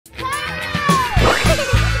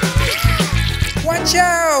watch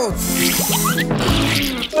out!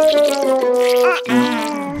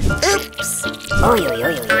 Oops! Oy, oy,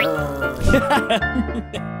 oy, oy,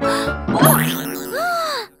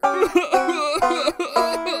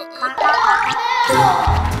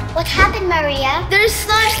 What happened, Maria? There's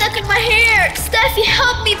slime stuck in my hair. Steffi,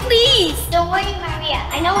 help me, please. Don't worry, Maria.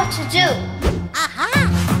 I know what to do.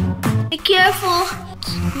 Aha! Be careful.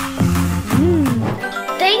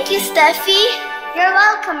 Thank you, Steffi. You're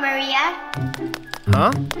welcome, Maria.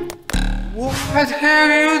 Huh? What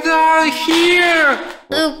have you done here?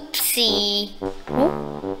 Oopsie.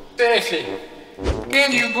 Steffi,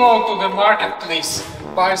 can you go to the market, please?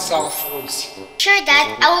 Buy some fruits. Sure,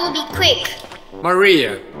 Dad. I will be quick.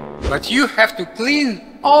 Maria, but you have to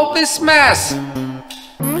clean all this mess.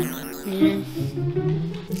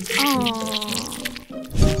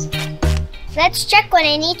 Let's check what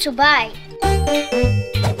I need to buy.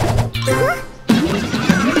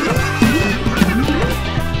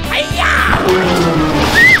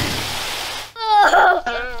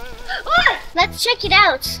 Let's check it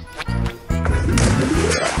out.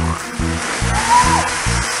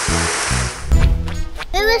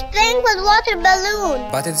 We was playing with water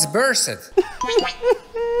balloon. But it's bursted.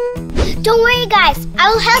 Don't worry, guys. I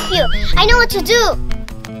will help you. I know what to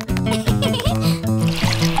do.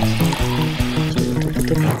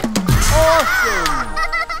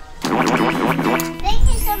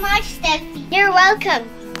 Thank you so much, Steffi. You're welcome.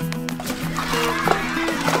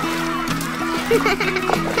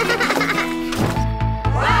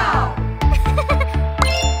 Wow!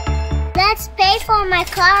 Let's pay for my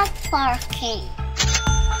car parking.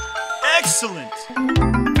 Excellent!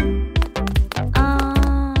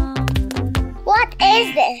 What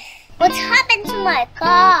is this? What happened to my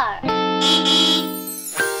car?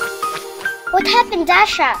 What happened,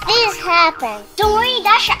 Dasha? This happened. Don't worry,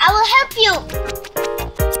 Dasha. I will help you.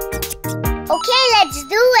 Okay, let's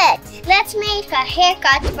do it. Let's make a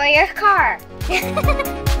haircut for your car.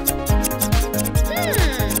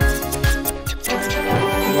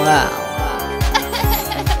 Wow.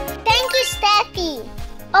 Thank you, Steffi.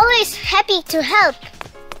 Always happy to help.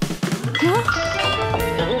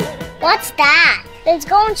 What's that? Let's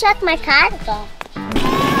go and check my cargo.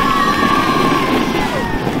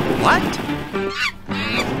 What?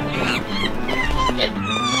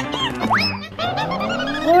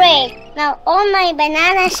 Great. Now all my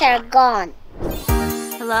bananas are gone.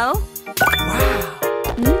 Hello?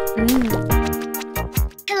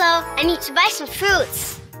 Hello, I need to buy some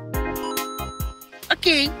fruits.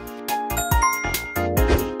 Okay.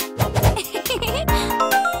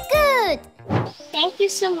 Good. Thank you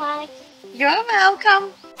so much. You're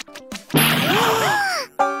welcome.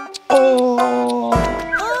 Oh.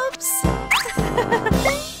 Oops.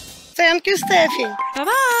 Thank you, Steffi.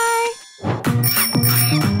 Bye-bye.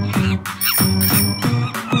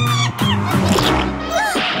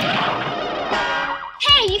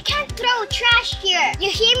 Hey, you can't throw trash here. You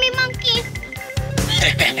hear me, monkey?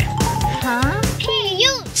 Huh? Hey,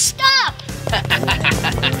 you, stop!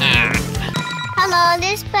 Hello,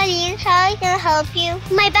 this is Pauline. How can I help you?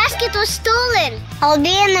 My basket was stolen. I'll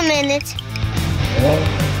be in a minute.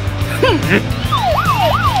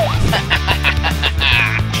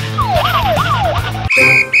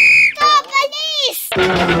 Stop, police!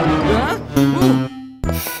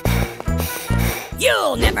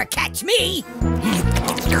 You'll never catch me!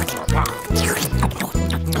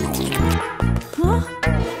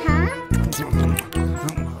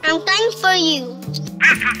 I'm coming for you.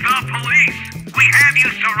 This is the police. We have you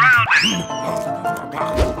surrounded.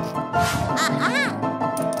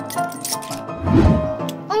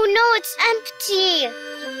 Oh no, it's empty.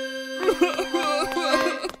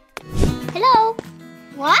 Hello.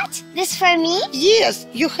 What? This for me? Yes,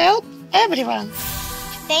 you help everyone.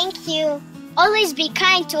 Thank you. Always be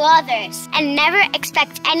kind to others and never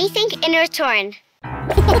expect anything in return.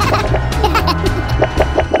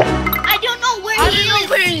 I don't know where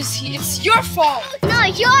he is. It's your fault. No,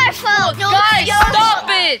 your fault. No, Guys, your stop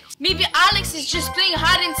fault. it! Maybe Alex is just playing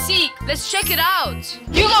hide and seek. Let's check it out.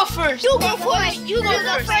 You go first. You go first. You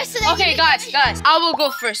go first. So that Okay, you- guys, I will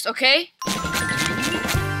go first, okay?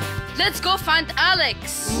 Let's go find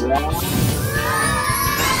Alex.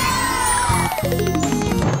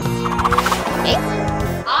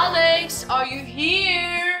 Alex, are you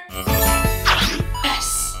here?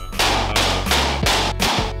 Yes.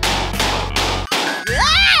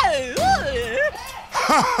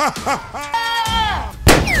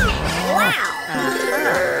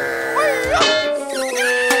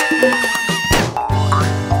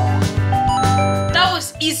 That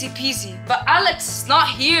was easy peasy, but Alex is not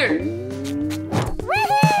here.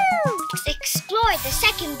 Let's explore the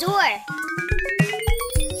second door.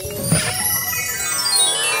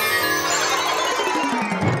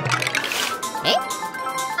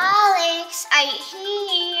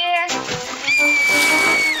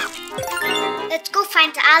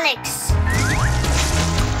 find Alex.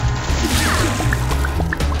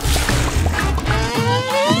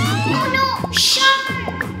 Oh no! Shark!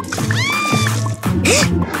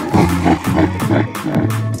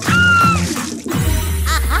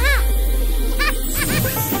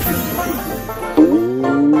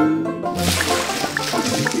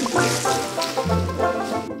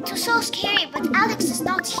 It was so scary, but Alex is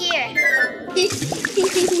not here.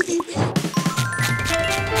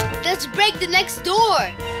 Let's break the next door.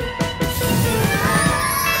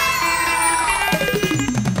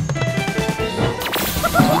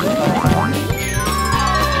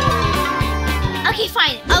 Okay,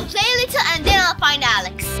 fine. I'll play a little and then I'll find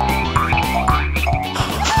Alex.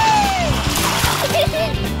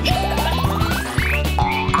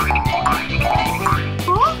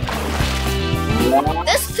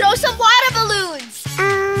 Let's throw some water balloons.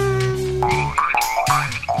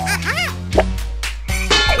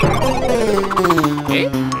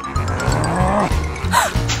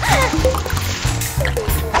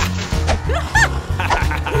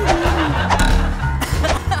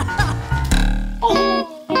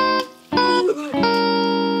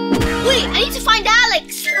 Wait, I need to find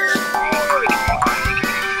Alex.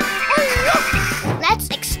 Let's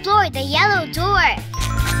explore the yellow door.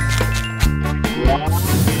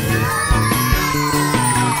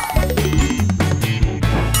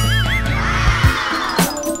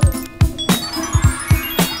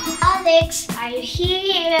 Alex, are you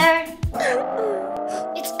here?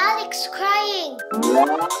 It's Alex crying.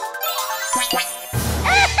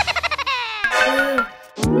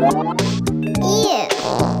 Ew.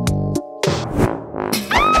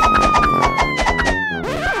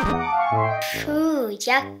 Ooh,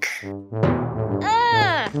 yuck.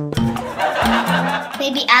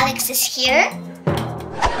 Maybe Alex is here?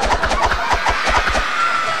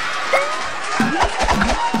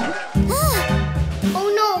 Oh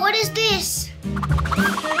no, what is this?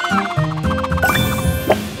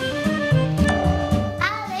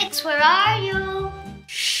 Alex, where are you?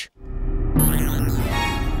 Shh.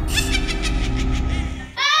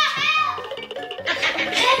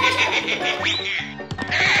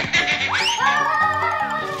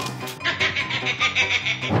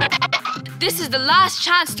 This is the last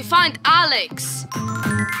chance to find Alex.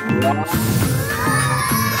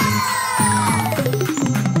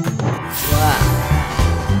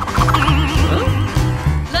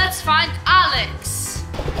 Let's find Alex.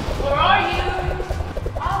 Where are you?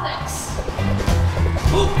 Alex.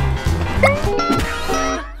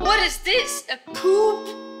 What is this? A poop?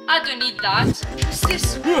 I don't need that. What's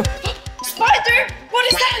this? Spider! What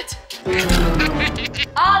is that?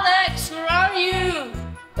 Alex, where are you?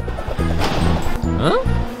 Huh?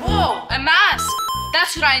 Whoa, a mask!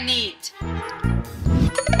 That's what I need.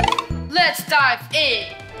 Let's dive in.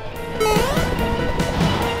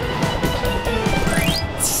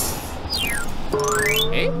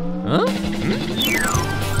 Eh? Huh?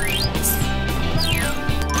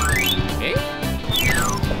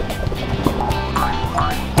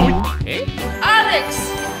 Eh? Alex!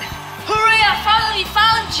 Hooray, I finally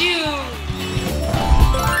found you!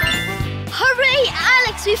 Hooray,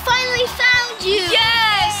 Alex, we finally found you!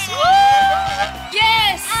 Yes! Woo!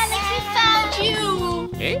 Yes! Alex, we found you!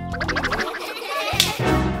 Eh?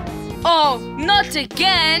 Oh, not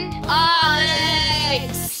again! Alex!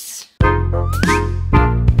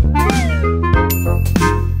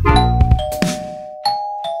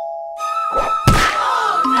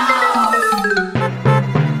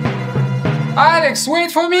 Alex,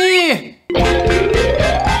 wait for me!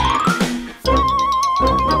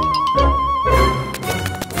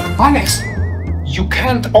 Alex, you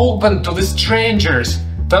can't open to the strangers.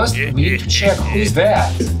 First, we need to check who's there.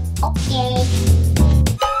 Okay.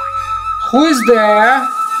 Who is there?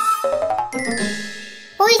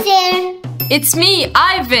 Who is there? It's me,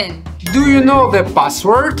 Ivan! Do you know the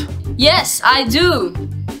password? Yes, I do!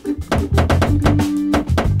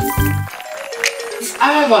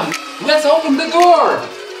 Ivan, let's open the door!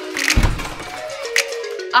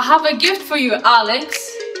 I have a gift for you, Alex.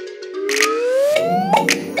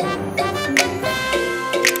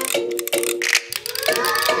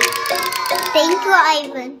 Thank you,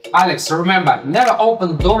 Ivan. Alex, remember, never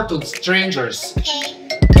open door to strangers. Okay.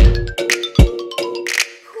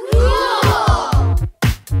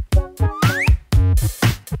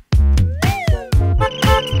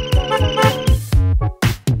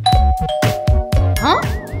 Huh?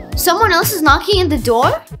 Someone else is knocking at the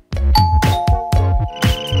door?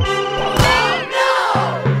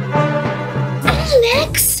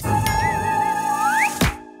 Alex!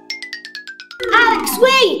 Alex,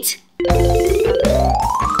 wait!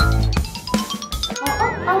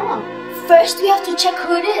 first we have to check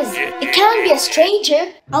who it is. It can't be a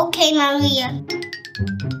stranger. Okay, Maria.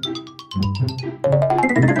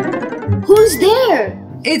 Who's there?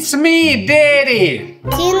 It's me, Daddy!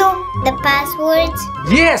 Do you know the password?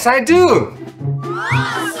 Yes, I do!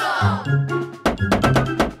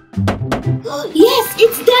 Yes,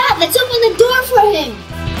 it's Dad. Let's open the door for him.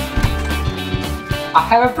 I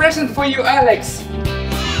have a present for you, Alex!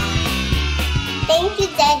 Thank you,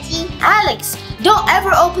 Daddy. Alex, don't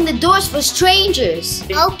ever open the doors for strangers.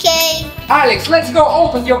 Okay. Alex, let's go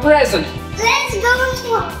open your present! Let's go.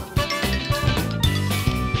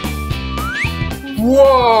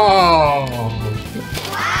 Whoa!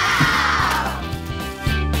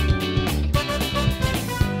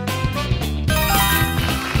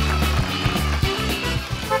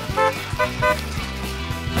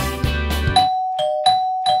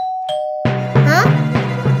 Huh?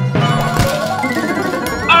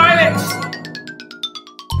 Alex!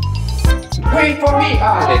 Wait for me,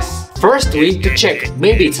 Alex! First we need to check.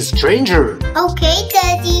 Maybe it's a stranger. Okay,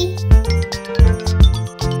 Daddy.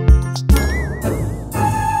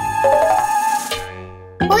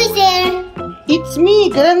 Who is there? It's me,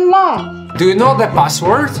 Grandma. Do you know the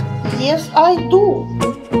password? Yes, I do.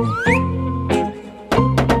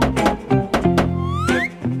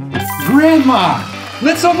 Grandma!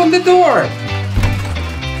 Let's open the door!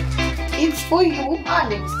 It's for you,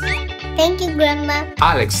 Alex. Thank you, Grandma.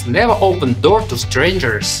 Alex, never open door to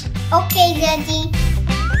strangers. Okay, Daddy.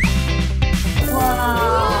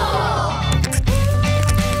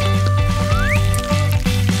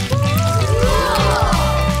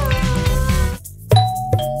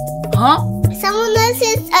 Huh? Someone else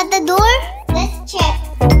is at the door? Let's check.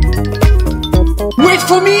 Wait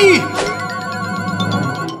for me!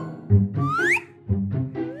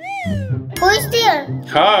 Who is there?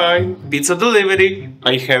 Hi, pizza delivery.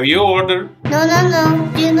 I have your order. No, no,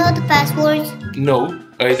 no. Do you know the password? No,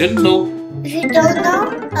 I didn't know. If you don't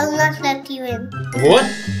know, I'll not let you in. What?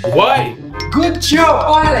 Why? Good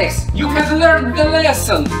job, Alex! You have learned the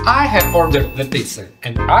lesson! I have ordered the pizza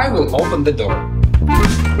and I will open the door.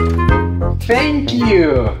 Thank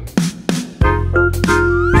you!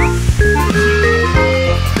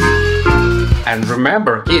 And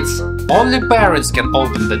remember, kids, only parents can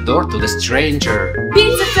open the door to the stranger.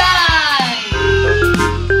 Pizza time!